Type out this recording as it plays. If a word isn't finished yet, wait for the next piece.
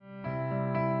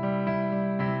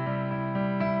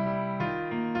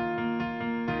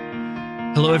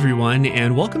Hello, everyone,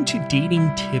 and welcome to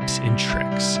Dating Tips and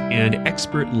Tricks and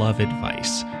Expert Love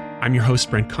Advice. I'm your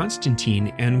host, Brent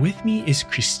Constantine, and with me is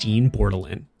Christine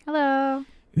Bordelin. Hello.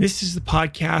 This is the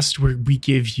podcast where we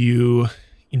give you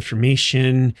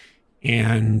information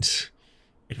and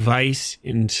advice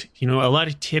and, a lot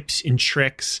of tips and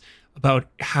tricks about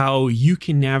how you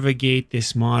can navigate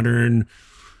this modern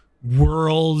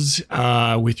world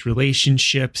with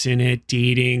relationships in it,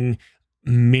 dating,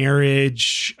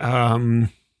 marriage,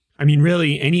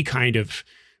 really any kind of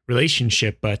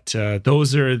relationship, but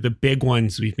those are the big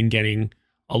ones we've been getting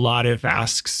a lot of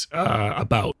asks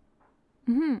about.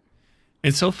 Mm-hmm.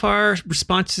 And so far,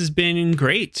 response has been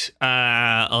great.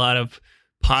 A lot of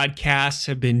podcasts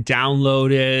have been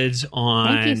downloaded on.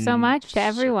 Thank you so much to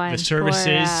everyone the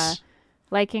services. For,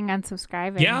 liking and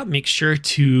subscribing. Yeah, make sure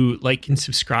to like and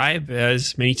subscribe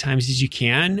as many times as you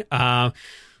can.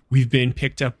 We've been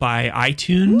picked up by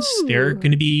iTunes. Ooh. They're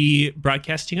going to be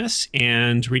broadcasting us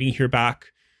and reading here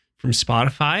back from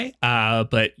Spotify.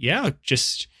 But yeah,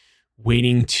 just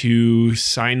waiting to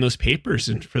sign those papers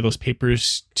and for those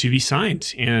papers to be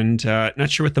signed. And not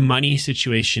sure what the money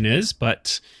situation is,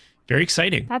 but very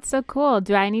exciting. That's so cool.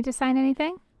 Do I need to sign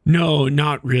anything? No,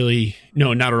 not really.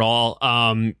 No, not at all.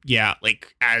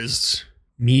 Like as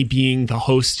me being the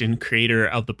host and creator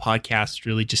of the podcast,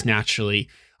 really just naturally,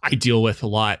 I deal with a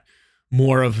lot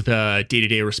more of the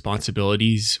day-to-day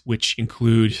responsibilities, which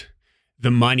include the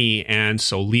money. And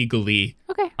so legally,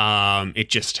 okay,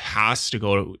 it just has to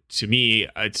go to me.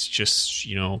 It's just,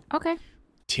 okay,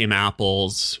 Tim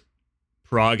Apple's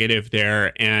prerogative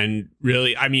there. And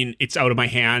really, it's out of my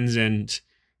hands. And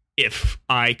if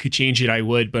I could change it, I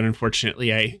would. But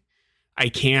unfortunately, I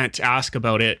can't ask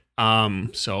about it.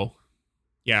 So,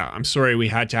 yeah, I'm sorry we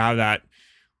had to have that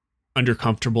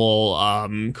uncomfortable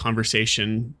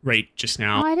conversation right just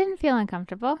now. Oh, I didn't feel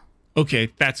uncomfortable.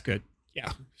 Okay, that's good.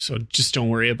 Yeah, so just don't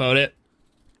worry about it.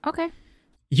 Okay.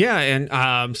 Yeah,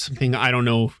 and something I don't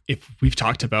know if we've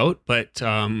talked about, but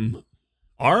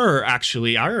our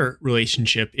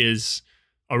relationship is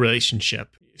a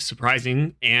relationship.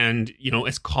 Surprising, and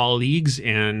as colleagues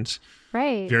and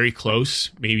right, very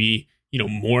close, maybe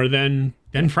more than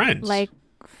friends, like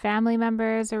family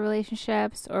members or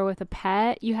relationships, or with a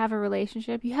pet. You have a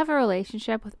relationship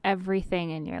with everything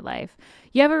in your life.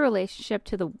 You have a relationship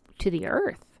to the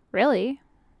earth, really,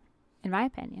 in my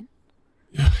opinion.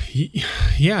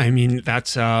 Yeah,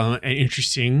 that's an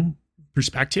interesting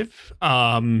perspective,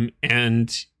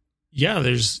 and yeah,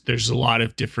 there's a lot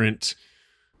of different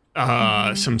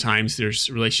sometimes there's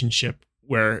a relationship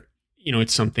where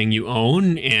it's something you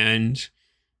own and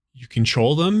you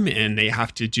control them and they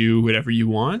have to do whatever you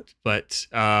want, but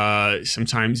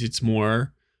sometimes it's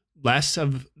less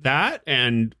of that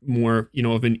and more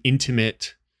of an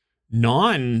intimate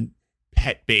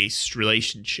non-pet based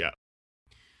relationship.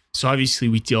 So obviously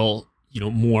we deal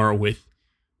more with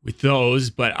those,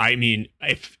 but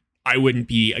if I wouldn't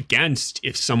be against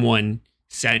if someone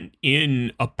sent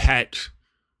in a pet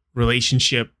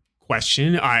relationship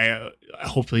question,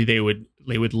 hopefully they would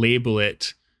label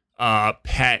it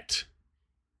pet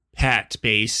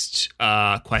based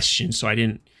question, so I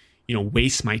didn't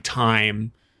waste my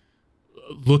time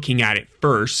looking at it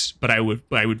first, but I would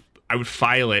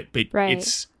file it, but right.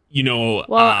 It's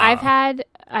I've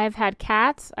had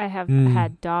cats, I have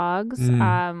had dogs.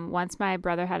 Once my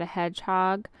brother had a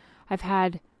hedgehog. I've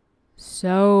had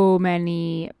so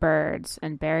many birds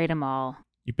and buried them all.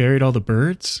 You buried all the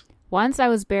birds? Once I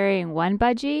was burying one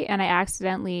budgie and I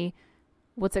accidentally,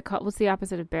 what's it called? What's the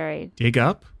opposite of buried? Dig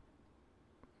up?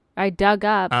 I dug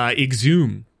up.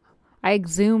 Exhume. I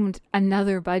exhumed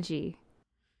another budgie.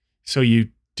 So you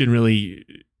didn't really...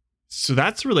 So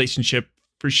that's a relationship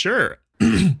for sure.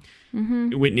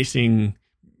 Mm-hmm. Witnessing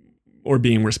or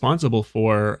being responsible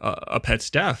for a pet's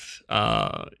death.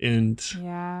 It's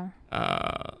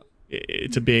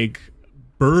a big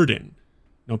burden.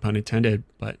 No pun intended,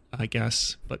 but I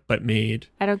guess, but made.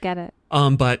 I don't get it.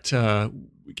 But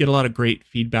we get a lot of great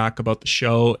feedback about the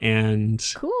show, and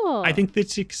cool. I think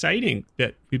that's exciting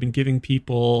that we've been giving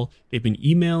people, they've been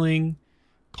emailing,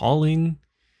 calling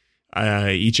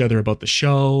each other about the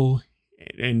show,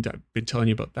 and I've been telling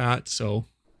you about that. So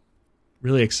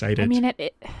really excited.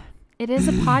 It is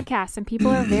a podcast, and people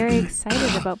are very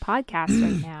excited about podcasts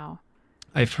right now.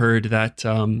 I've heard that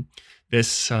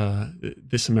this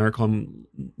American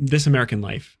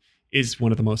Life is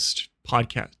one of the most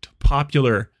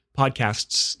popular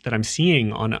podcasts that I'm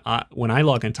seeing on when I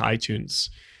log into iTunes,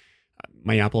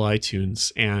 my Apple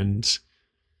iTunes, and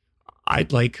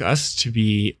I'd like us to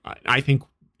be. I think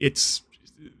it's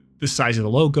the size of the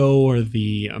logo or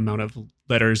the amount of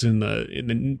letters in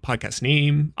the podcast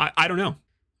name. I don't know.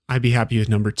 I'd be happy with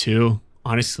number 2.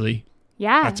 Honestly,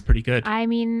 Yeah. that's pretty good. I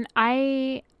mean,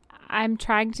 I'm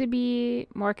trying to be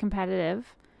more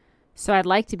competitive, so I'd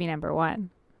like to be number 1.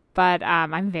 But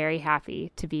I'm very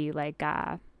happy to be like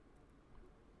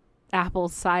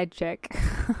Apple's side chick.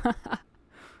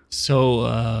 So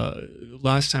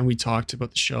last time we talked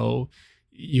about the show,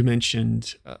 you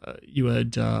mentioned you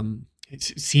had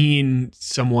seen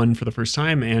someone for the first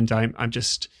time, and I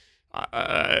just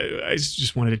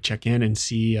wanted to check in and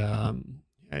see how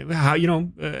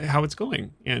how it's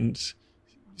going and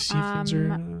see if things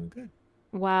are good.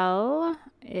 Well,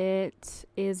 it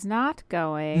is not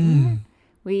going.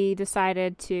 We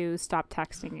decided to stop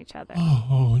texting each other.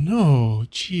 Oh no,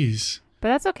 jeez. But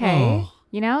that's okay. Oh.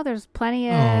 You know, there's plenty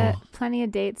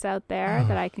of dates out there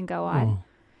that I can go on.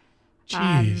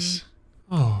 Jeez.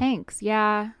 Thanks.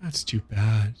 Yeah. That's too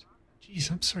bad. Jeez,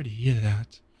 I'm sorry to hear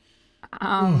that.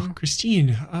 Christine,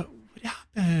 what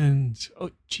happened?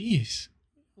 Oh, jeez.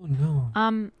 Oh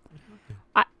no.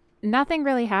 Nothing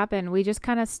really happened. We just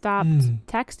kind of stopped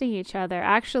texting each other.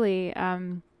 Actually,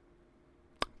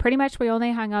 pretty much we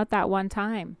only hung out that one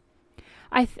time.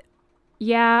 I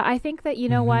think that, you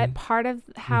know what, part of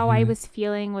how I was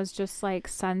feeling was just like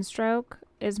sunstroke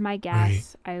is my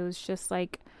guess. Right. I was just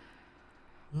like,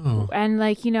 and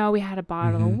like, you know, we had a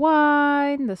bottle of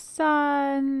wine, the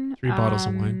sun. 3 bottles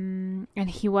of wine. And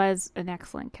he was an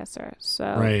excellent kisser. So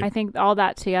right. I think all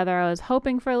that together, I was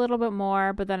hoping for a little bit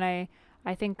more, but then I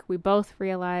think we both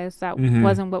realized that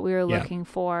wasn't what we were looking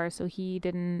for. So he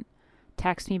didn't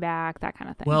text me back, that kind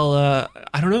of thing. Well,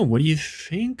 I don't know. What do you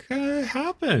think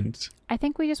happened? I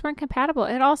think we just weren't compatible.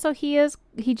 And also he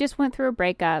just went through a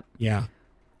breakup. Yeah.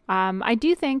 I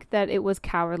do think that it was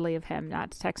cowardly of him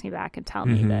not to text me back and tell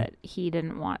me that he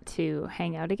didn't want to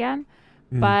hang out again.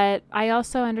 But I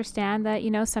also understand that,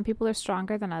 you know, some people are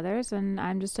stronger than others, and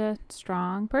I'm just a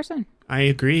strong person. I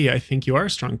agree. I think you are a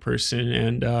strong person.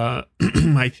 And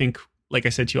I think, like I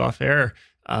said to you off air,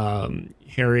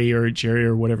 Harry or Jerry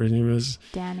or whatever his name is.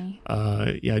 Danny.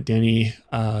 Danny,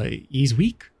 he's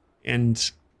weak.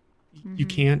 And you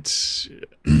can't...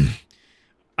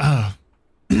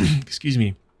 excuse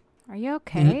me. Are you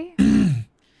okay?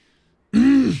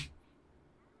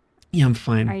 Yeah, I'm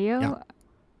fine. Are you? Yeah.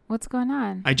 What's going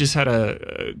on? I just had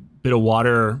a bit of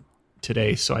water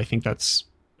today, so I think that's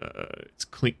it's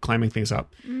climbing things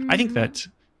up. I think that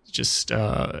just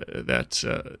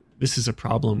this is a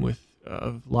problem with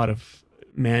a lot of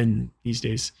men these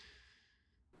days.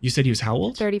 You said he was how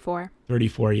old? 34.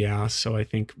 34, yeah. So I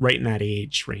think right in that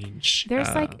age range. There's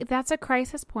that's a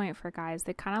crisis point for guys.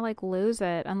 They kind of like lose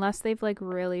it unless they've like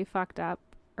really fucked up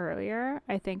earlier.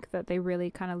 I think that they really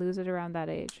kind of lose it around that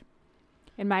age,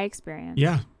 in my experience.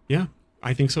 Yeah,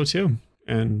 I think so too.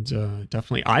 And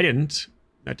definitely,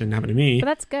 that didn't happen to me. But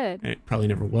that's good. And it probably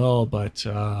never will. But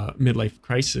midlife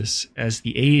crisis, as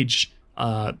the age,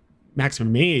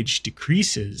 maximum age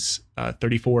decreases,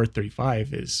 34,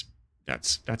 35 is.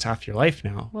 That's half your life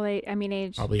now. Well,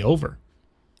 age probably over.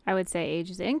 I would say age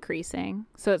is increasing,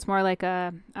 so it's more like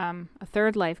a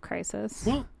third life crisis.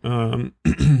 Well,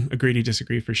 agree to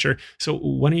disagree for sure. So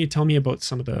why don't you tell me about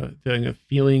some of the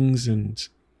feelings, and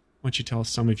why don't you tell us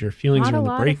some of your feelings around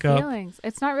the breakup? Of feelings.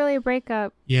 It's not really a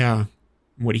breakup. Yeah,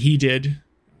 what he did,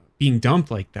 being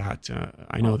dumped like that.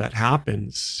 I know that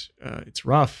happens. It's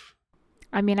rough.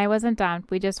 I mean, I wasn't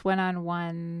dumped. We just went on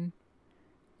one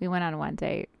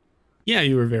date. Yeah,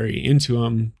 you were very into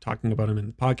him, talking about him in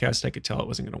the podcast. I could tell it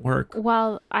wasn't going to work.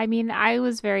 Well, I mean, I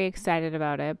was very excited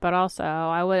about it, but also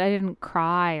I didn't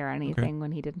cry or anything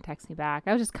when he didn't text me back.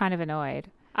 I was just kind of annoyed.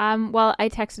 Well, I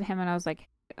texted him and I was like,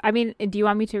 I mean, do you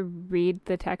want me to read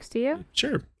the text to you?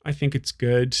 Sure. I think it's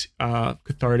good,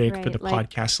 cathartic for the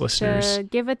podcast listeners. To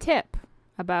give a tip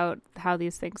about how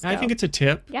these things go. I think it's a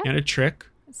tip and a trick.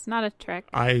 It's not a trick.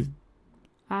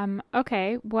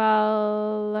 Okay.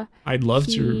 Well, I'd love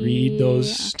to read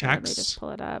those texts. Let me just pull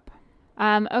it up.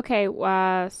 Okay.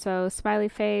 So smiley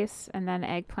face, and then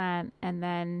eggplant, and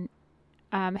then,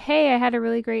 hey, I had a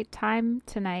really great time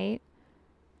tonight.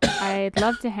 I'd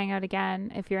love to hang out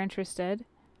again if you're interested.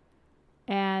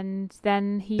 And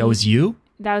then That was you?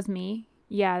 That was me.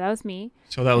 Yeah, that was me.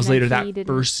 So that was later that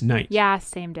first night. Yeah,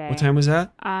 same day. What time was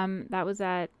that? That was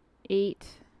at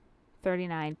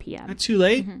 8:39 p.m. Not too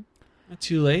late. Mm-hmm. Not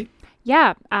too late.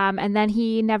 Yeah. And then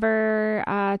he never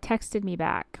texted me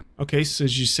back. Okay. So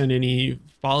did you send any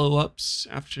follow-ups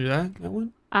after that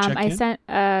one? I sent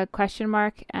a question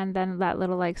mark and then that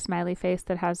little like smiley face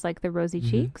that has like the rosy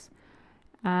cheeks.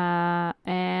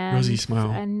 And rosy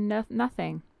smile. And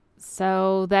nothing.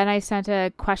 So then I sent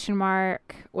a question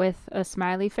mark with a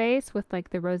smiley face with like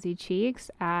the rosy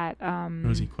cheeks at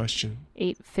rosy question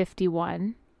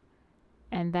 8:51.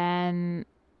 And then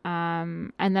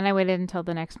I waited until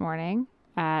the next morning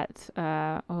at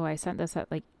I sent this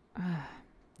at like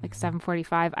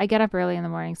 7:45. I get up early in the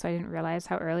morning, so I didn't realize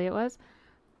how early it was.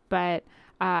 But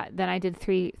then I did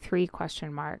three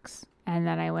question marks, and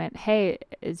then I went, "Hey,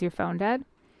 is your phone dead?"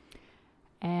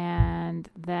 And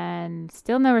then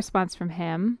still no response from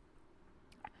him.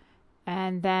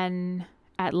 And then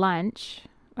at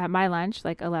my lunch,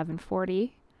 like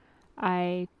 11:40,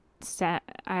 I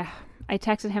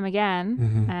texted him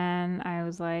again, and I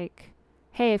was like,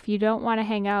 "Hey, if you don't want to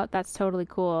hang out, that's totally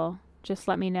cool. Just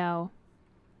let me know."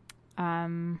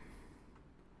 And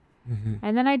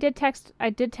then I did text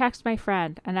my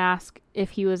friend and ask if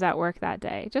he was at work that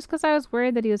day, just because I was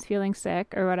worried that he was feeling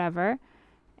sick or whatever.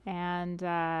 And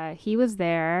he was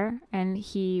there, and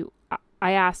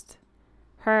I asked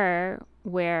her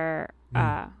where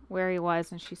he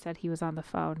was, and she said he was on the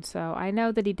phone. So I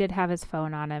know that he did have his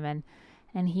phone on him,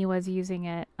 and he was using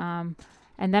it. And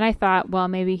then I thought, well,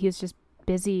 maybe he's just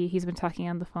busy. He's been talking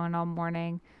on the phone all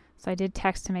morning. So I did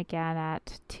text him again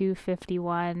at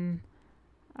 2:51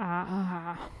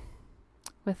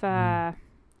 with a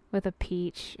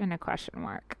peach and a question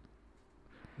mark.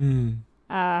 And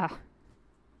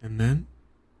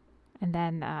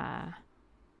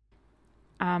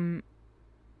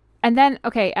then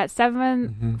okay, at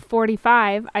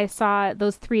 7:45 I saw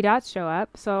those three dots show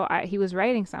up, so he was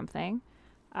writing something,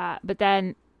 but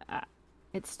then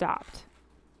it stopped.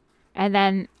 And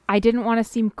then I didn't want to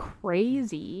seem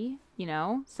crazy,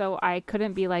 so I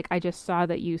couldn't be like, "I just saw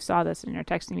that you saw this and you're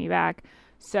texting me back."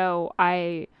 So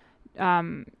I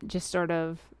just sort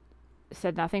of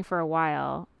said nothing for a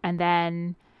while, and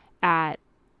then at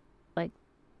like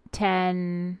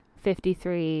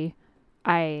 10:53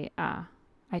 I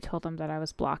told him that I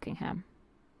was blocking him,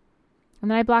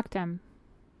 and then I blocked him.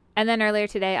 And then earlier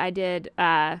today I did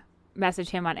message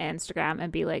him on Instagram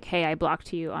and be like, "Hey, I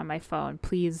blocked you on my phone.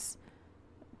 Please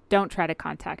don't try to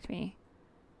contact me."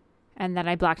 And then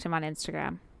I blocked him on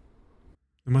Instagram.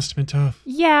 It must have been tough.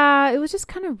 Yeah, it was just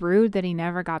kind of rude that he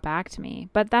never got back to me.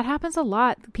 But that happens a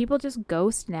lot. People just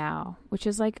ghost now, which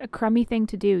is like a crummy thing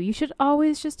to do. You should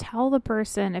always just tell the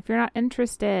person if you're not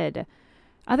interested.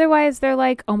 Otherwise, they're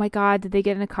like, "Oh my God, did they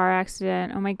get in a car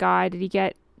accident? Oh my God, did he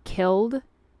get killed?"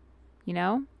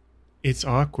 It's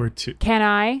awkward to... Can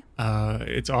I?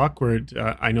 It's awkward.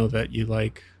 I know that you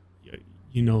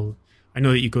I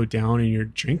know that you go down and you're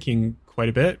drinking quite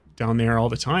a bit down there all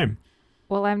the time.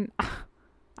 Well, I'm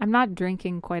not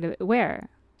drinking quite a bit. Where?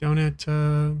 Down at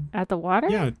the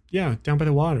water? Yeah, down by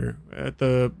the water at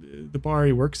the bar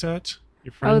he works at.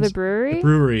 Your friends. Oh, the brewery? The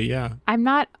brewery, yeah. I'm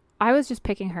not. I was just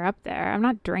picking her up there. I'm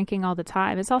not drinking all the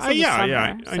time. It's also the summer.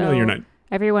 Yeah. I know you're not.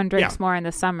 Everyone drinks more in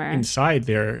the summer. Inside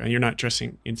there, you're not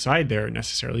dressing inside there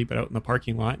necessarily, but out in the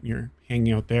parking lot, and you're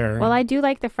hanging out there. Well, I do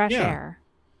like the fresh air.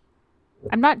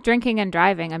 I'm not drinking and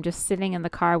driving. I'm just sitting in the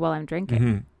car while I'm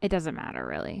drinking. It doesn't matter,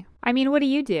 really. I mean, what do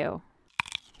you do?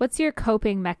 What's your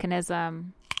coping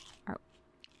mechanism? Are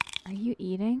you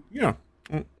eating? Yeah.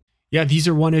 Yeah, these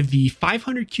are one of the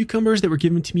 500 cucumbers that were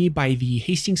given to me by the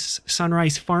Hastings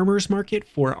Sunrise Farmers Market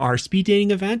for our speed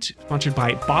dating event, sponsored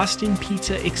by Boston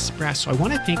Pizza Express. So I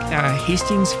want to thank the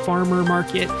Hastings Farmer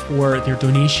Market for their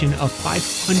donation of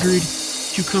 500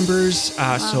 cucumbers.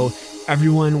 Wow. So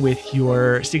everyone with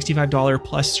your $65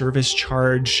 plus service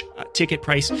charge ticket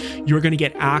price, you're going to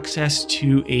get access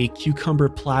to a cucumber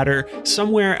platter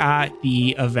somewhere at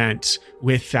the event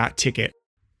with that ticket.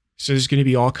 So there's going to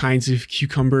be all kinds of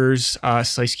cucumbers,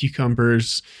 sliced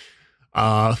cucumbers,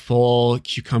 full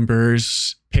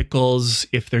cucumbers, pickles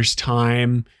if there's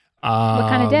time. What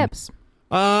kind of dips?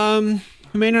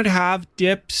 We may not have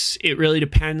dips. It really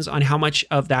depends on how much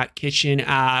of that kitchen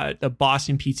at the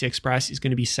Boston Pizza Express is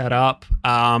going to be set up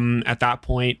at that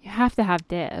point. You have to have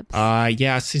dips.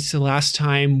 Yeah, since the last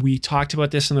time we talked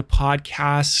about this on the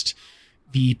podcast,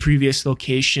 the previous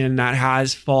location that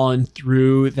has fallen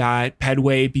through, that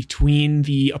pedway between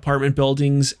the apartment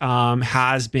buildings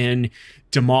has been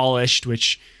demolished,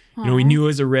 which we knew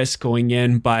was a risk going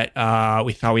in, but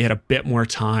we thought we had a bit more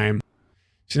time.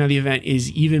 So now the event is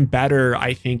even better,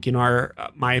 I think, in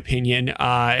my opinion.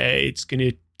 It's going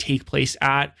to take place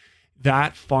at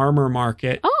that farmer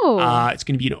market. It's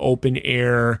going to be an open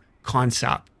air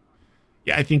concept.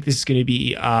 Yeah, I think this is going to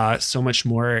be so much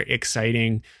more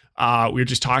exciting. We were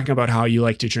just talking about how you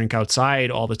like to drink outside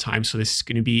all the time. So this is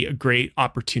going to be a great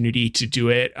opportunity to do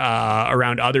it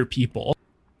around other people.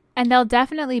 And there'll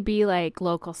definitely be like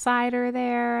local cider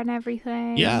there and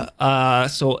everything. Yeah.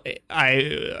 So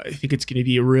I think it's going to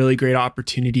be a really great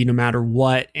opportunity no matter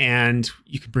what. And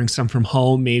you can bring some from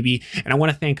home maybe. And I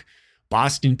want to thank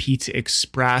Boston Pizza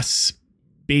Express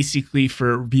basically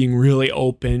for being really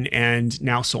open. And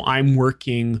now, so I'm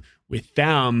working with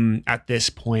them at this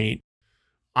point.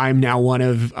 I'm now one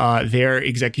of their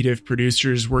executive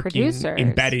producers working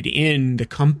embedded in the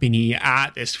company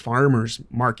at this farmer's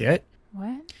market.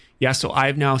 What? Yeah, so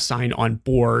I've now signed on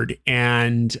board,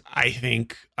 and I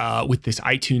think with this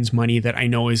iTunes money that I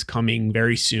know is coming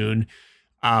very soon,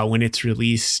 when it's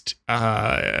released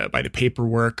by the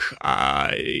paperwork,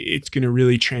 it's going to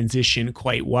really transition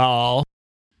quite well.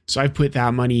 So I've put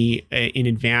that money in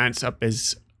advance up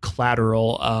as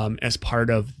collateral as part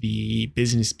of the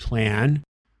business plan.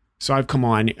 So I've come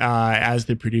on as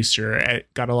the producer,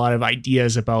 got a lot of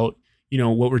ideas about,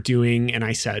 what we're doing. And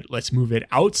I said, let's move it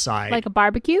outside. Like a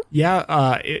barbecue?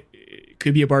 Yeah, it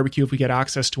could be a barbecue if we get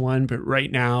access to one. But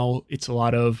right now, it's a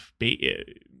lot of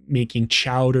making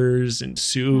chowders and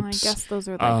soups. I guess those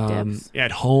are like dips.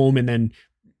 At home, and then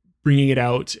bringing it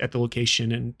out at the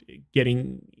location and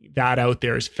getting that out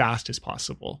there as fast as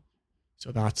possible.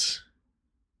 So that's...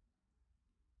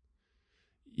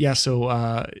 Yeah,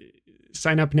 so...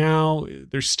 sign up now.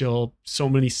 There's still so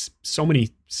many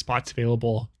spots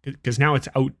available because now it's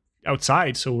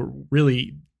outside. So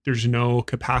really, there's no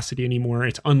capacity anymore.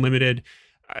 It's unlimited.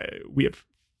 We have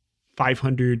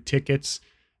 500 tickets,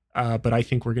 but I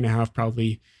think we're going to have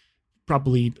probably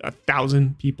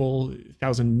 1,000 people,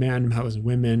 1,000 men, 1,000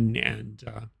 women, and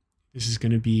this is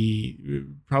going to be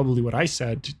probably what I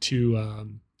said to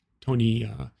Tony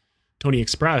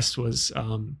Express was.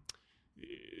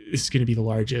 This is going to be the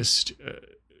largest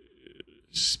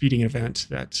speeding event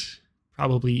that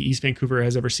probably East Vancouver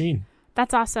has ever seen.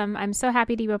 That's awesome. I'm so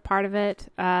happy to be a part of it.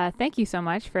 Thank you so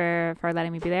much for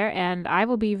letting me be there. And I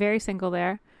will be very single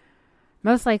there,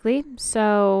 most likely.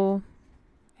 So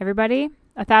everybody,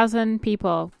 1,000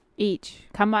 people each.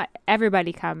 Come on,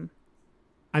 everybody come.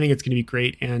 I think it's going to be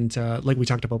great. And like we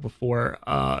talked about before,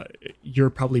 you're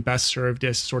probably best served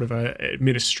as sort of an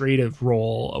administrative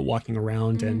role, walking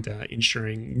around and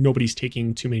ensuring nobody's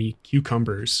taking too many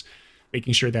cucumbers,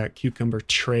 making sure that cucumber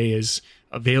tray is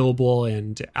available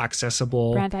and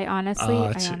accessible. Brent, I honestly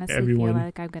everyone. feel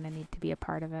like I'm going to need to be a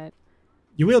part of it.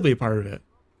 You will be a part of it.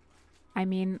 I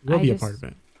mean, you will be a part of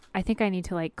it. I think I need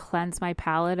to cleanse my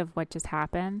palate of what just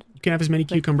happened. You can have as many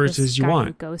cucumbers as you want.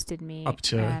 Who ghosted me,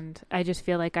 and I just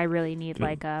feel like I really need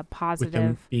a positive, with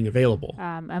them being available,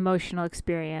 emotional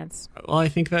experience. Well, I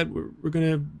think that we're going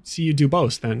to see you do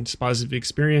both. Then it's positive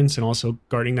experience, and also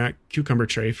guarding that cucumber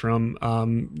tray from.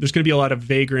 There's going to be a lot of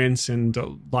vagrants and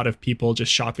a lot of people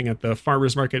just shopping at the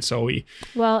farmers market. So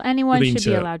anyone really should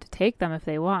be allowed to take them if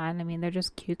they want. I mean, they're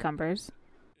just cucumbers.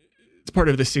 It's part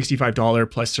of the $65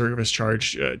 plus service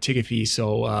charge ticket fee.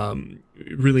 So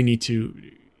really need to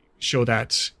show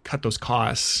that, cut those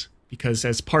costs, because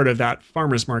as part of that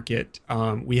farmers market,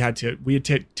 we had to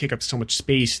take up so much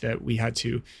space that we had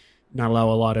to not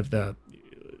allow a lot of the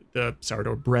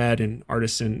sourdough bread and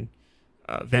artisan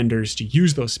vendors to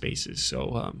use those spaces.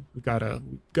 So we've got to.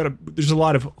 There's a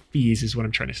lot of fees, is what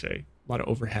I'm trying to say. A lot of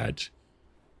overhead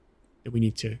that we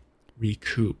need to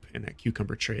recoup, and that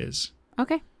cucumber tray is.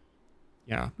 Okay.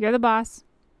 Yeah, you're the boss.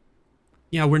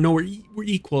 Yeah, we're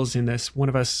equals in this. One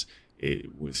of us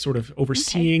was sort of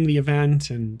overseeing the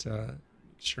event and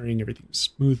ensuring everything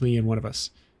smoothly, and one of us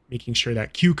making sure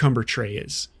that cucumber tray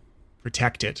is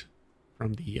protected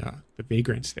from the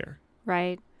vagrants there.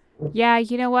 Right. Yeah.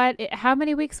 You know what? How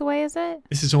many weeks away is it?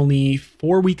 This is only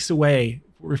 4 weeks away.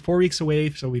 We're 4 weeks away,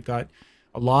 so we've got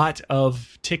a lot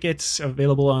of tickets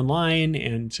available online,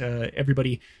 and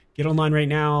everybody. Get online right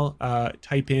now,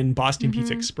 type in Boston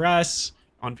Pizza Express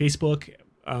on Facebook,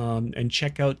 and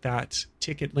check out that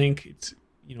ticket link. It's,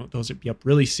 those will be up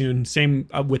really soon. Same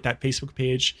with that Facebook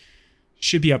page.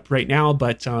 Should be up right now,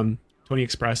 but Tony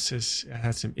Express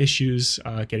has some issues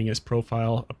getting his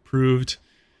profile approved.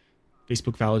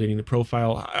 Facebook validating the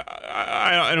profile.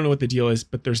 I don't know what the deal is,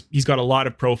 but he's got a lot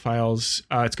of profiles.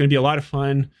 It's going to be a lot of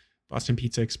fun. Boston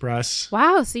Pizza Express.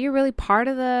 Wow, so you're really part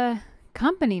of the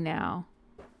company now.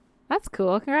 That's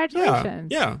cool.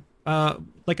 Congratulations. Yeah.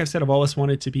 Like I said, I've always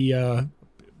wanted to be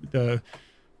the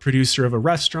producer of a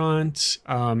restaurant,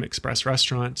 Express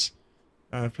Restaurant,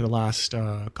 for the last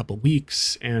couple of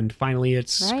weeks. And finally,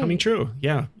 it's coming true.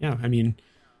 Yeah. I mean,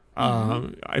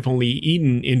 I've only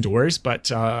eaten indoors, but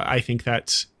I think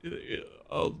that's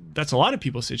a lot of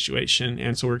people's situation.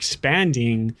 And so we're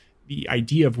expanding the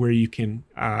idea of where you can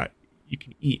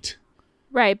eat.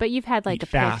 Right, but you've had a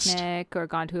fast. picnic or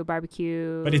gone to a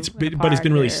barbecue. But it's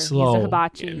been really slow.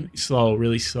 Hibachi.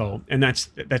 Really slow, and that's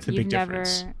the big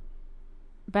difference.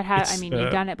 But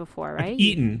you've done it before, right? I've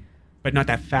eaten, but not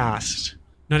that fast.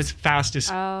 Not as fast as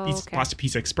Boston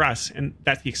Pizza Express, and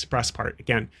that's the express part.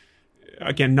 Again,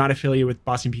 again, not affiliated with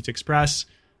Boston Pizza Express.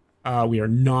 We are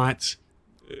not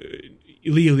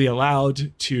illegally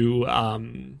allowed to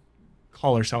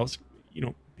call ourselves,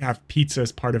 have pizza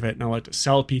as part of it. Not allowed to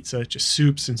sell pizza, just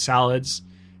soups and salads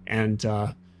and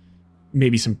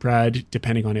maybe some bread,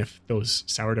 depending on if those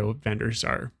sourdough vendors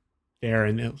are there,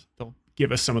 and they'll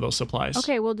give us some of those supplies.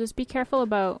 Okay, well, just be careful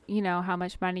about, how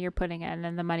much money you're putting in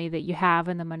and the money that you have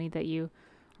and the money that you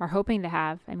are hoping to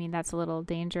have. I mean, that's a little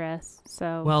dangerous.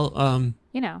 So,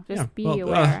 be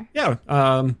aware.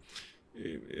 I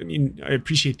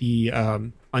appreciate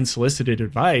the unsolicited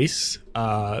advice.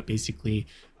 Basically,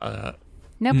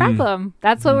 no problem.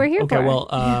 That's what we're here for. Okay,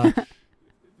 well,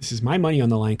 this is my money on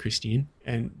the line, Christine,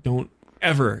 and don't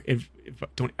ever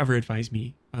advise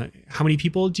me. How many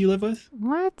people do you live with?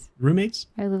 What? Roommates?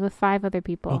 I live with 5 other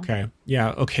people. Okay.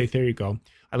 Yeah. Okay. There you go.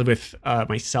 I live with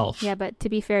myself. Yeah, but to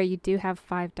be fair, you do have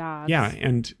 5 dogs. Yeah,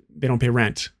 and they don't pay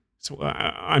rent. So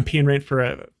I'm paying rent for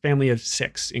a family of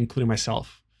 6, including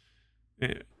myself.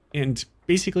 And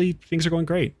basically, things are going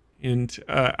great. And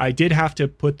I did have to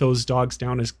put those dogs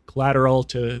down as collateral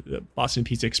to the Boston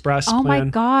Pizza Express plan. My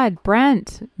God,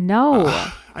 Brent, no.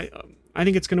 I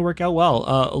think it's going to work out well.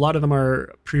 A lot of them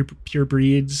are pure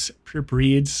breeds.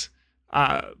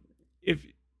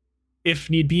 If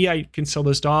need be, I can sell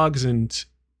those dogs and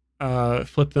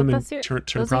flip them and turn a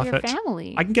profit. Those are your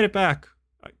family. I can get it back.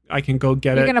 I can go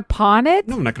get it. You're going to pawn it?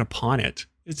 No, I'm not going to pawn it.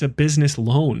 It's a business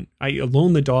loan. I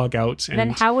loan the dog out. And then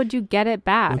how would you get it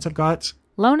back? Once I've got...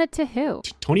 Loan it to who?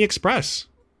 Tony Express.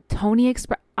 Tony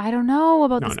Express? I don't know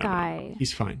about this guy. No.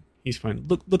 He's fine.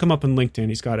 Look him up on LinkedIn.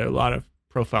 He's got a lot of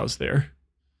profiles there.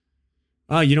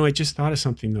 I just thought of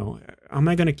something, though. How am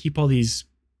I going to keep all these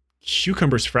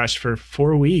cucumbers fresh for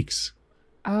 4 weeks?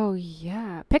 Oh,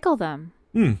 yeah. Pickle them.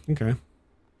 Okay.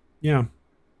 Yeah.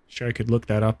 Sure, I could look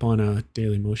that up on a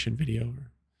Daily Motion video.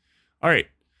 All right.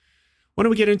 Why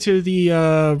don't we get into the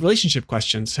relationship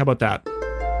questions? How about that?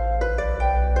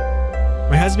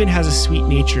 My husband has a sweet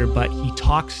nature, but he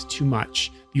talks too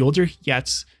much. The older he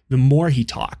gets, the more he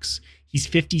talks. He's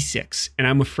 56, and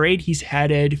I'm afraid he's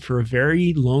headed for a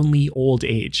very lonely old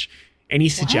age. Any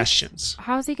suggestions?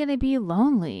 How's he going to be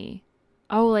lonely?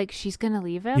 Oh, like she's going to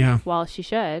leave him? Yeah. Well, she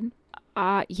should.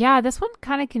 Yeah, this one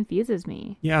kind of confuses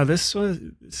me. Yeah, this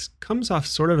comes off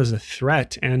sort of as a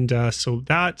threat, and so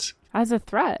that... As a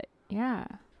threat, yeah.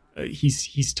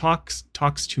 He's talks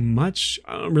too much.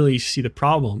 I don't really see the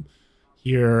problem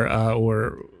here,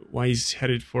 or why he's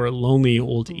headed for a lonely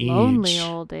old age. Lonely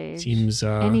old age. Seems...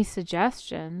 Any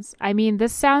suggestions? I mean,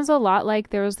 this sounds a lot like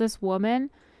there was this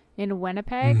woman in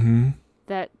Winnipeg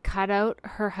that cut out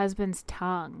her husband's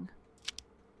tongue.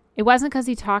 It wasn't because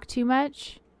he talked too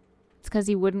much. It's because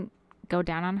he wouldn't go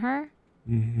down on her.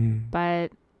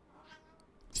 But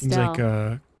seems still, like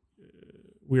a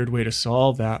weird way to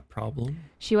solve that problem.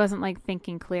 She wasn't like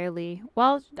thinking clearly.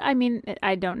 Well, I mean,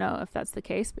 I don't know if that's the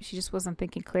case, but she just wasn't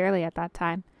thinking clearly at that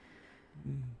time.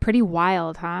 Pretty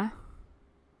wild, huh?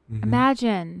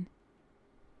 Imagine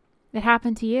it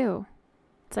happened to you.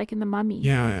 It's like in The Mummy.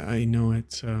 Yeah, I know.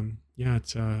 It's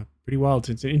pretty wild.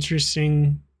 It's an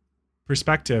interesting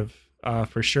perspective,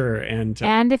 for sure.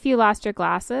 And if you lost your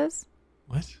glasses.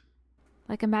 What?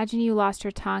 Like, imagine you lost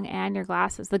your tongue and your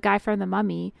glasses. The guy from The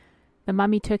Mummy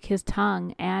took his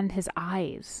tongue and his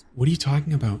eyes. What are you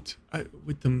talking about?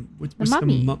 What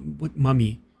Mummy? What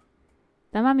Mummy?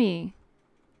 The Mummy.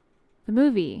 The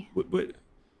movie. What?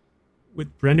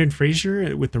 With Brendan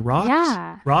Fraser? With the Rock?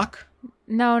 Yeah. Rock?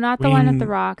 No, not the one at the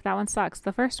Rock. That one sucks.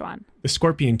 The first one. The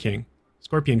Scorpion King.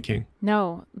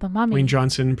 No, The Mummy. Dwayne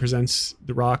Johnson presents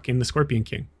The Rock in The Scorpion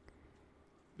King.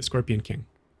 The Scorpion King.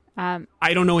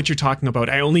 I don't know what you're talking about.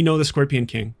 I only know The Scorpion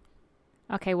King.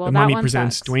 Okay, well, The that Mummy one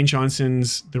presents sucks. Dwayne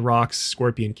Johnson's The Rock's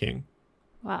Scorpion King.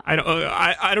 Wow. I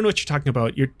don't know what you're talking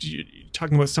about. You're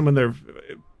talking about some of their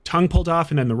tongue pulled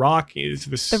off, and then The Rock is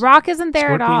this. The Rock isn't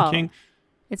there Scorpion at all. King.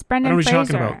 It's Brendan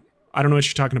Fraser. I don't know what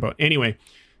you're talking about. Anyway,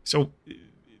 so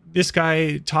this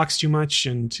guy talks too much,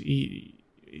 and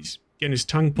he's getting his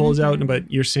tongue pulled out.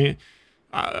 But you're saying,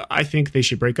 I think they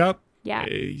should break up. Yeah.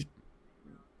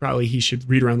 Probably he should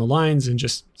read around the lines and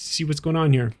just see what's going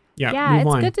on here. Yeah, move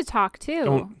it's on. good to talk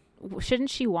too. Shouldn't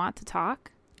she want to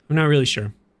talk? I'm not really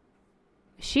sure.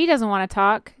 She doesn't want to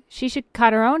talk. She should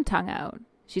cut her own tongue out.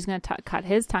 She's going to cut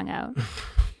his tongue out.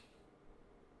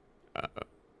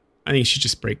 I think you should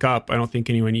just break up. I don't think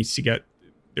anyone needs to get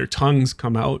their tongues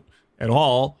come out at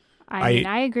all. I mean,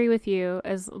 I agree with you,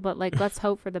 but let's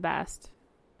hope for the best.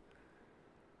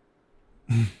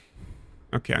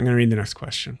 Okay, I'm going to read the next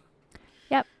question.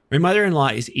 Yep. My mother-in-law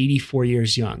is 84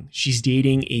 years young. She's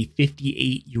dating a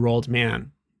 58-year-old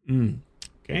man.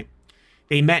 Okay.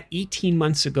 They met 18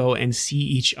 months ago and see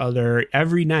each other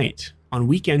every night. On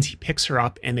weekends, he picks her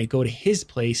up and they go to his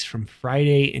place from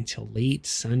Friday until late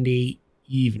Sunday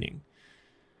evening.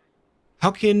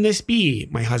 How can this be?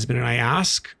 My husband and I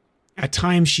ask. At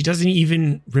times, she doesn't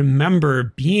even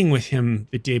remember being with him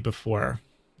the day before.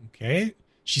 Okay.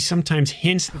 She sometimes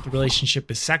hints that the relationship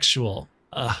is sexual,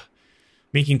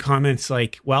 making comments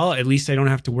like, well, at least I don't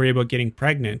have to worry about getting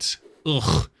pregnant.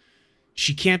 Ugh.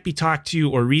 She can't be talked to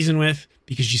or reasoned with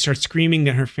because she starts screaming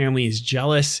that her family is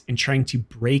jealous and trying to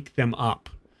break them up.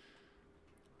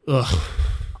 Ugh.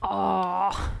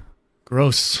 Oh.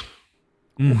 Gross.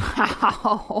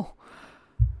 Wow.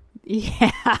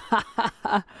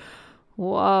 Yeah.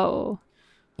 Whoa.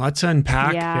 Lots to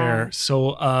unpack there.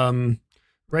 So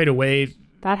right away,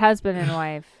 that husband and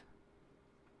wife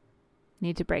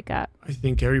need to break up. I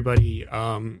think everybody,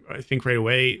 I think right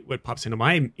away what pops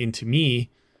into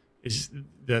me is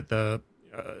that the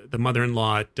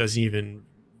mother-in-law doesn't even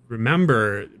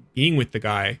remember being with the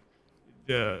guy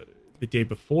the day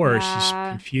before. Yeah. She's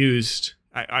confused.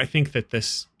 I think that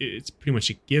it's pretty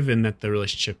much a given that the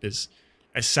relationship is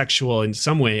as sexual in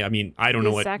some way. I mean, I don't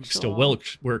know what still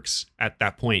works at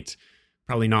that point.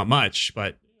 Probably not much,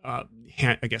 but I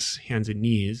guess hands and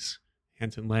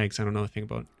legs. I don't know a thing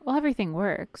about. Well, everything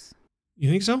works. You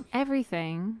think so?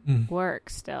 Everything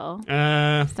works still.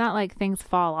 It's not like things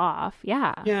fall off.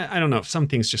 Yeah. Yeah, I don't know. Some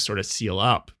things just sort of seal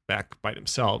up back by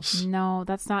themselves. No,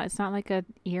 that's not. It's not like an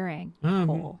earring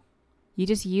hole. You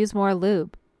just use more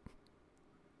lube.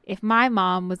 If my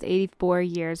mom was 84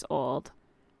 years old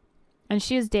and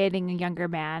she was dating a younger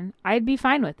man, I'd be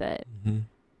fine with it. Mm-hmm.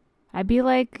 I'd be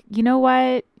like, you know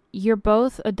what? You're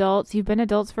both adults. You've been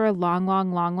adults for a long,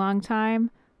 long, long, long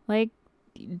time. Like,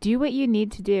 do what you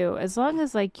need to do. As long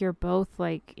as like you're both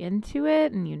like into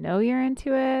it and you know you're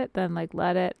into it, then like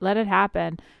let it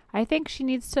happen. I think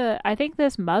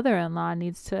this mother-in-law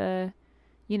needs to,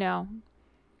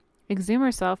 exhume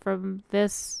herself from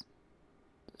this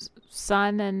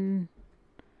son and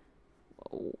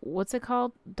what's it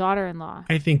called? Daughter-in-law.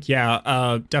 I think,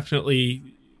 definitely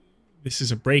this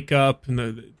is a breakup, and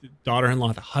the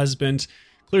daughter-in-law, the husband,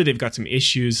 clearly they've got some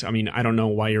issues. I mean, I don't know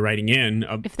why you're writing in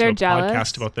if they're jealous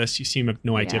podcast about this. You seem to have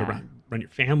no idea to run your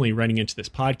family writing into this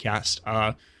podcast.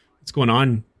 What's going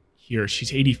on here?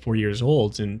 She's 84 years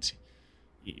old, and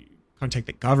contact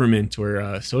the government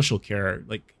or social care.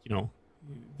 Like,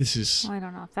 this is... I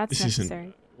don't know if that's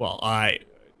necessary.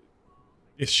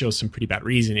 This shows some pretty bad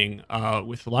reasoning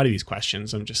with a lot of these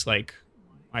questions. I'm just like,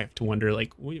 I have to wonder,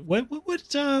 like, what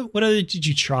other did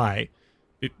you try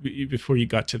before you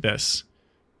got to this?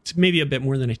 It's maybe a bit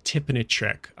more than a tip and a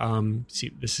trick.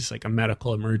 See, this is like a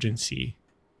medical emergency.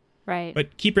 Right.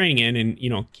 But keep writing in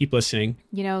and, keep listening.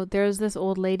 There's this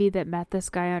old lady that met this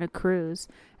guy on a cruise,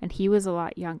 and he was a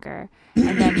lot younger.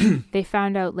 And then they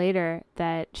found out later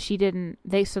that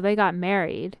they got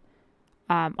married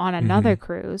on another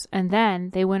cruise, and then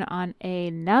they went on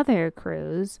another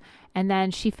cruise, and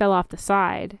then she fell off the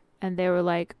side, and they were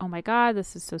like, oh my God,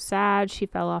 this is so sad. She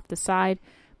fell off the side.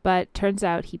 But turns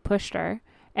out he pushed her,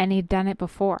 and he'd done it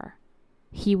before.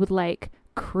 He would like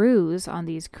cruise on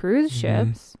these cruise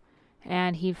ships,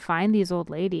 and he'd find these old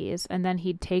ladies, and then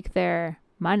he'd take their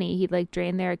money. He'd like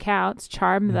drain their accounts,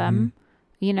 charm them,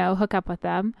 hook up with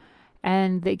them,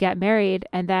 and they get married,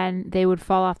 and then they would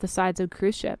fall off the sides of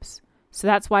cruise ships. So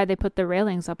that's why they put the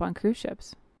railings up on cruise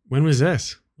ships. When was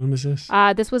this?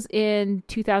 This was in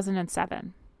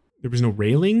 2007. There was no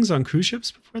railings on cruise ships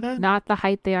before that? Not the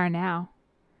height they are now.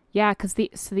 Yeah, because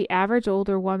the average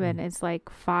older woman is like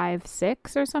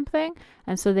 5'6" or something,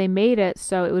 and so they made it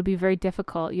so it would be very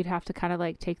difficult. You'd have to kind of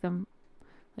like take them,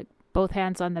 like both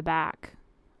hands on the back,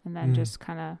 and then just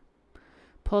kind of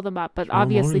pull them up. But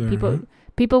obviously,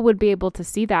 people would be able to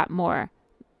see that more,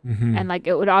 and like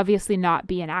it would obviously not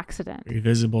be an accident. Very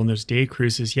visible in those day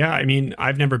cruises. Yeah, I mean,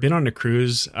 I've never been on a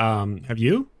cruise. Have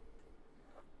you?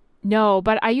 No,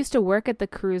 but I used to work at the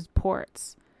cruise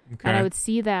ports. Okay. And I would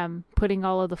see them putting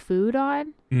all of the food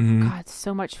on. God,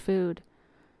 so much food.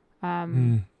 But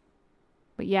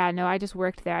yeah, no, I just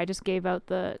worked there. I just gave out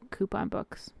the coupon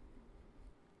books.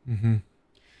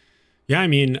 Yeah, I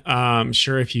mean, I'm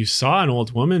sure if you saw an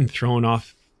old woman thrown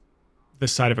off the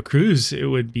side of a cruise, it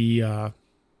would be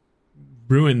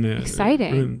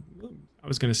exciting. I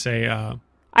was going to say...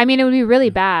 I mean, it would be really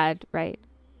bad, right?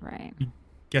 I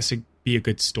guess it'd be a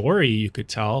good story you could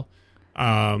tell.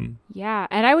 Yeah,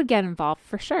 and I would get involved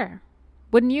for sure.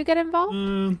 Wouldn't you get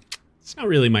involved? It's not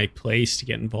really my place to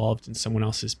get involved in someone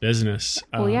else's business.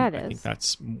 Well, yeah, it is. I think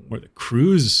that's more the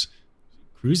cruises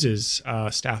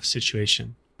staff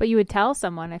situation. But you would tell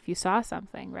someone if you saw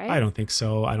something, right? I don't think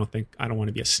so. I don't want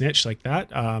to be a snitch like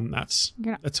that.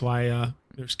 That's why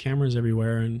there's cameras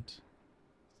everywhere, and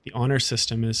the honor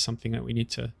system is something that we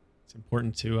need to. It's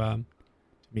important to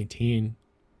maintain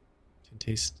in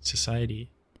today's society.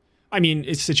 I mean,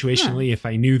 it's situationally. If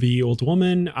I knew the old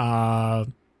woman,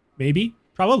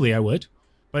 probably I would.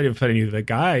 But if I knew the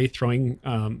guy throwing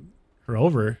her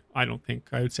over, I don't think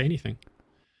I would say anything.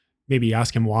 Maybe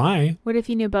ask him why. What if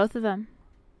you knew both of them?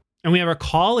 And we have our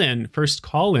first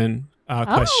call-in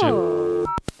question. Oh.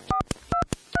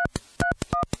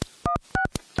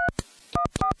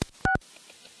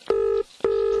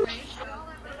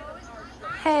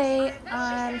 Hey,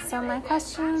 so my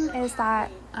question is that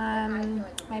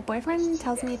my boyfriend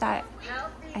tells me that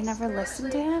I never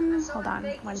listened to him. Hold on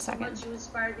 1 second. I'm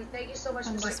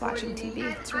just watching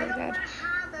TV. It's really good.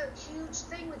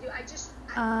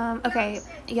 Okay,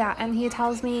 yeah, and he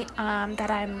tells me that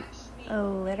I'm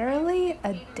literally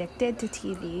addicted to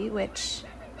TV, which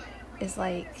is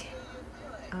like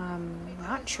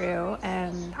not true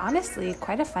and honestly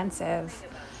quite offensive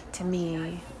to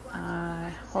me.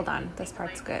 Hold on, this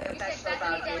part's good.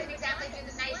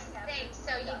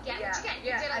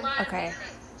 Okay.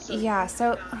 Yeah,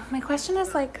 so my question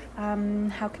is like,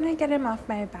 how can I get him off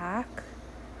my back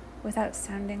without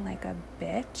sounding like a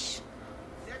bitch?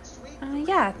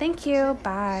 Yeah, thank you.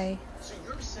 Bye.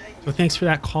 So thanks for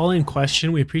that call-in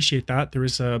question. We appreciate that. There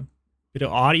was a bit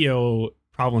of audio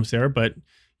problems there, but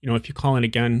if you call in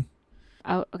again.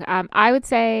 Oh, okay. I would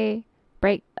say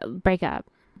break up,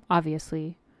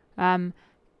 obviously.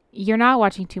 You're not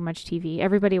watching too much TV.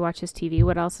 Everybody watches TV.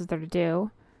 What else is there to do?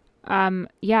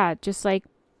 Yeah, just like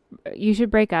you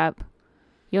should break up.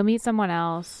 You'll meet someone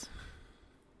else.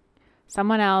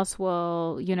 Someone else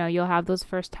will, you'll have those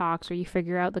first talks where you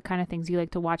figure out the kind of things you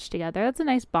like to watch together. That's a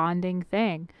nice bonding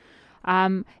thing.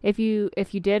 If you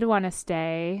did want to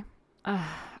stay,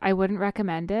 I wouldn't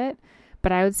recommend it,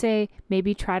 but I would say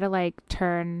maybe try to like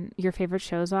turn your favorite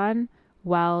shows on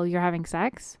while you're having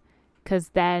sex,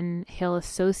 because then he'll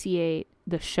associate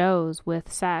the shows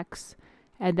with sex,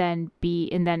 and then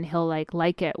he'll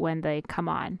like it when they come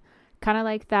on. Kind of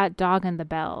like that dog and the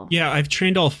bell. Yeah, I've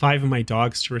trained all 5 of my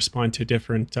dogs to respond to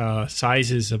different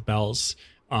sizes of bells.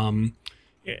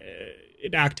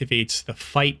 It activates the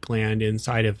fight gland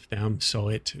inside of them,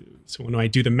 so when I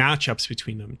do the matchups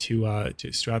between them to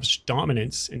establish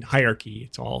dominance and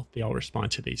hierarchy, they all respond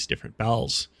to these different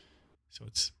bells. So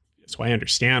that's why I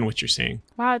understand what you're saying.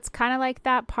 Wow, it's kind of like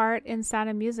that part in Sound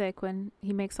of Music when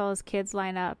he makes all his kids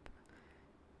line up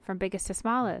from biggest to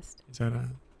smallest. Is that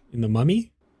in The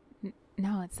Mummy?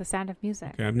 No, it's The Sound of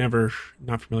Music. Okay,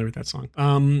 not familiar with that song.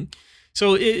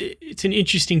 So it's an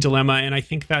interesting dilemma, and I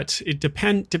think that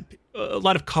a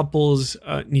lot of couples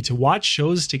need to watch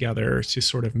shows together to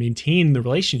sort of maintain the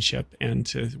relationship,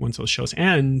 and once those shows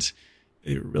end,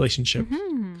 the relationship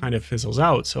kind of fizzles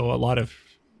out. So a lot of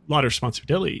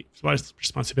responsibility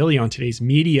on today's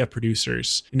media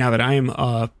producers. Now that I am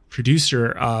a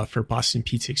producer for Boston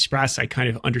Pizza Express, I kind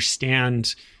of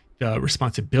understand the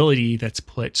responsibility that's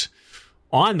put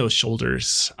on those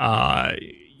shoulders.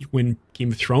 When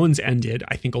Game of Thrones ended,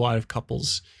 I think a lot of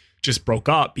couples just broke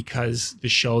up because the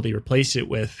show they replaced it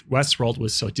with, Westworld,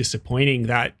 was so disappointing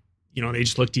that they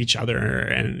just looked at each other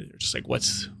and they're just like,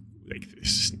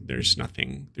 there's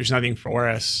nothing for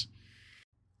us.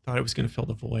 Thought it was going to fill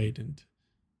the void and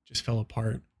just fell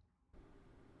apart.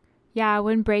 Yeah,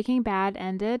 when Breaking Bad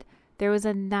ended, there was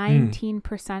a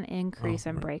 19% increase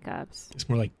in breakups. It's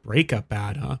more like breakup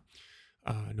bad, huh?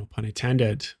 No pun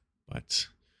intended, but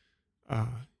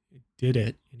it did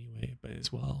it anyway, but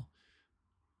as well.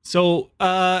 So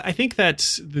I think that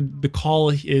the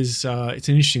call is it's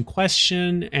an interesting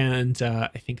question, and I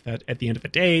think that at the end of the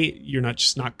day, you're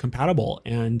not compatible,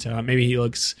 and maybe he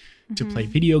looks to play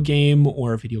video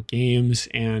games,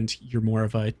 and you're more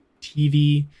of a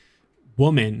TV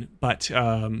woman, but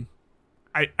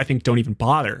I think don't even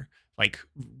bother like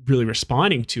really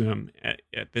responding to him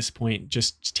at this point.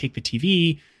 Just take the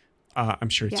TV. I'm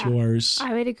sure it's yours.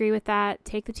 I would agree with that.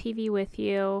 Take the TV with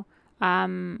you.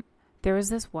 There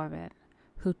was this woman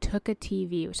who took a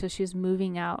TV. So she was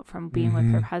moving out from being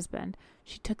with her husband.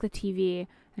 She took the TV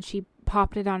and she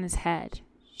popped it on his head.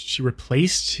 She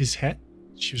replaced his head?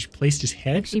 She replaced his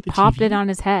head? She popped it on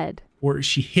his head. Or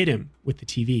she hit him with the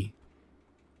TV?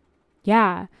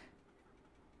 Yeah.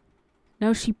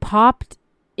 No, she popped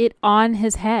it on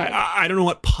his head. I don't know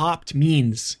what popped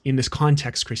means in this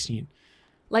context, Christine.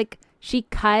 Like she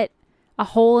cut a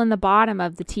hole in the bottom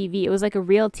of the TV. It was like a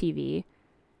real TV.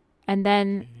 And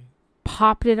then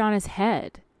popped it on his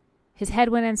head. His head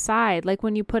went inside, like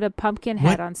when you put a pumpkin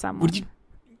head on someone.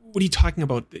 What are you talking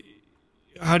about?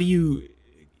 How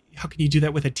can you do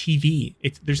that with a TV?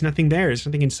 There's nothing there. There's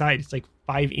nothing inside. It's like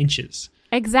 5 inches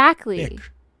Exactly.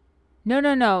 thick.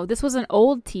 No. This was an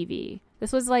old TV.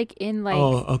 This was like in like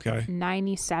okay.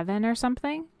 97 or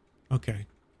something. Okay.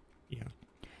 Yeah.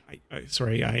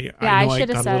 Sorry. I I know should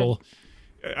have got said. a little.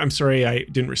 I'm sorry I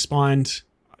didn't respond.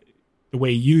 The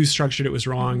way you structured it was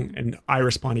wrong, and I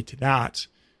responded to that.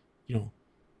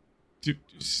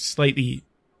 Slightly.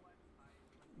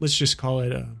 Let's just call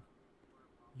it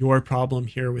your problem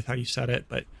here with how you said it,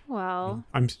 but Well,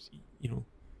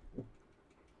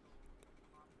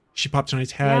 she popped on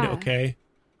his head. Yeah. Okay.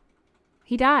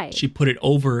 he died. She put it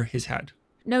over his head.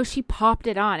 No, she popped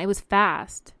it on. It was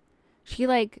fast. She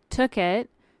like took it,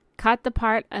 cut the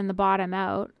part and the bottom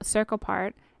out, a circle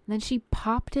part, and then she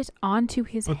popped it onto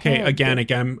his head. Okay,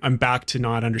 again, I'm back to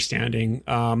not understanding.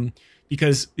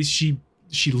 Because she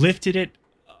lifted it,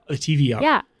 the TV up.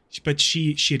 Yeah. But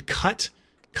she had cut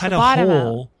The a bottom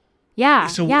hole. Yeah.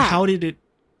 So yeah. how did it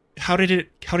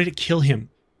kill him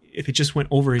if it just went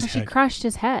over his She head? crushed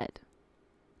his head.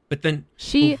 But then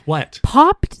She what?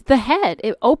 popped the head.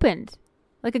 It opened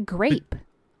like a grape.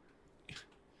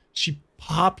 She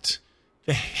popped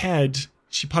the head.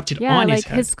 She popped it Yeah, on like his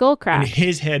head. his skull And cracked.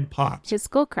 his head popped. His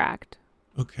skull cracked.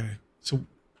 Okay. So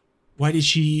why did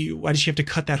she have to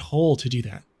cut that hole to do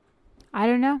that? I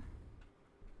don't know.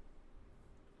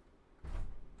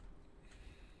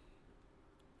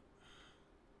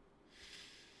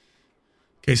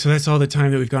 Okay, so that's all the time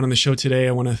that we've got on the show today.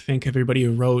 I want to thank everybody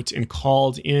who wrote and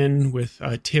called in with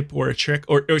a tip or a trick,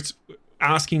 or it's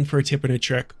asking for a tip and a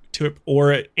trick,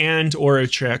 or a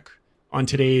trick on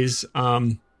today's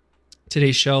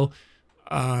show.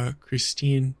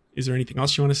 Christine, is there anything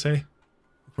else you want to say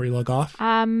before you log off?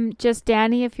 Just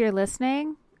Danny, if you're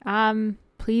listening,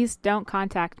 please don't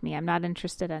contact me. I'm not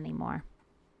interested anymore.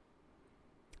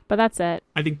 But that's it.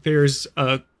 I think there's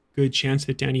a good chance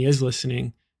that Danny is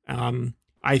listening.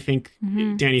 I think,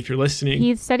 Danny, if you're listening...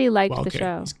 He said he liked the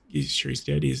show. He's sure he's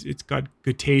dead. It's got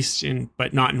good taste,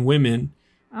 but not in women.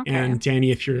 Okay. And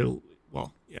Danny, if you're...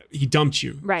 Well, yeah, he dumped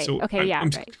you. Right. So Okay, yeah, I'm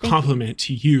right. Thank compliment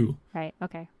to you. Right.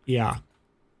 Okay. Yeah.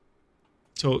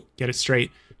 So get it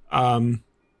straight.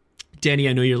 Danny,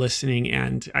 I know you're listening,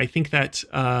 and I think that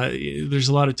there's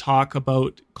a lot of talk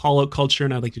about call-out culture,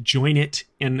 and I'd like to join it,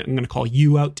 and I'm going to call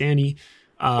you out, Danny.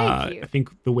 Thank you. I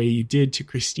think the way you did to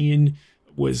Christine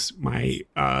was my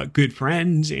good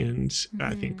friend, and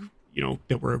I think,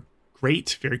 that we're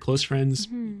great, very close friends,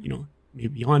 maybe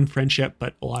beyond friendship,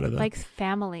 but a lot of the... Like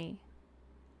family.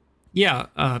 Yeah.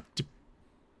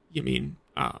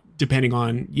 Depending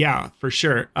on... Yeah, for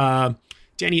sure.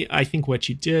 Danny, I think what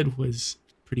you did was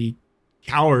pretty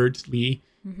cowardly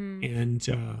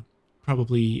and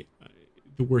probably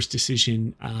the worst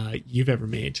decision you've ever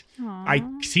made. Aww.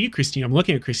 I see Christine. I'm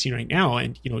looking at Christine right now,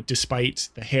 and despite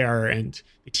the hair and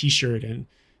the t-shirt, and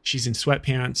she's in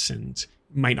sweatpants and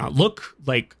might not look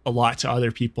like a lot to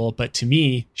other people, but to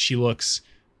me, she looks,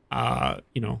 and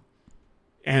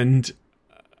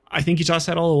I think you tossed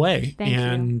that all away. Thank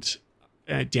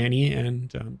you. Danny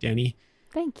and Danny.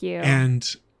 Thank you.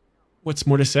 And what's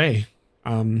more to say?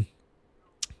 At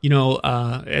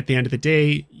the end of the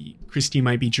day, Christy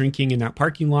might be drinking in that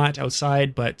parking lot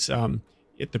outside, but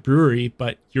at the brewery,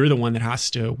 but you're the one that has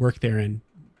to work there and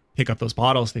pick up those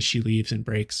bottles that she leaves and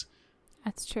breaks.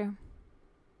 That's true.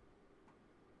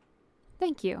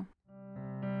 Thank you.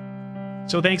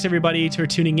 So thanks everybody for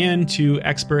tuning in to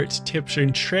Expert Tips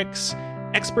and Tricks.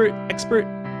 Expert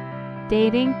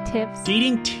Dating tips.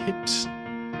 Dating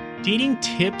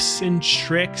tips and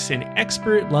tricks and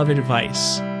expert love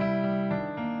advice.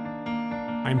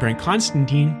 I'm Brent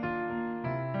Constantine,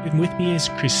 and with me is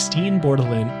Christine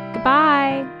Bordelin.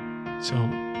 Goodbye. So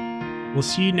we'll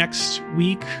see you next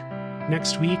week.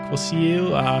 Next week, we'll see you.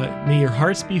 May your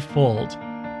hearts be filled.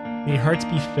 May your hearts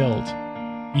be filled.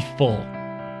 Be full.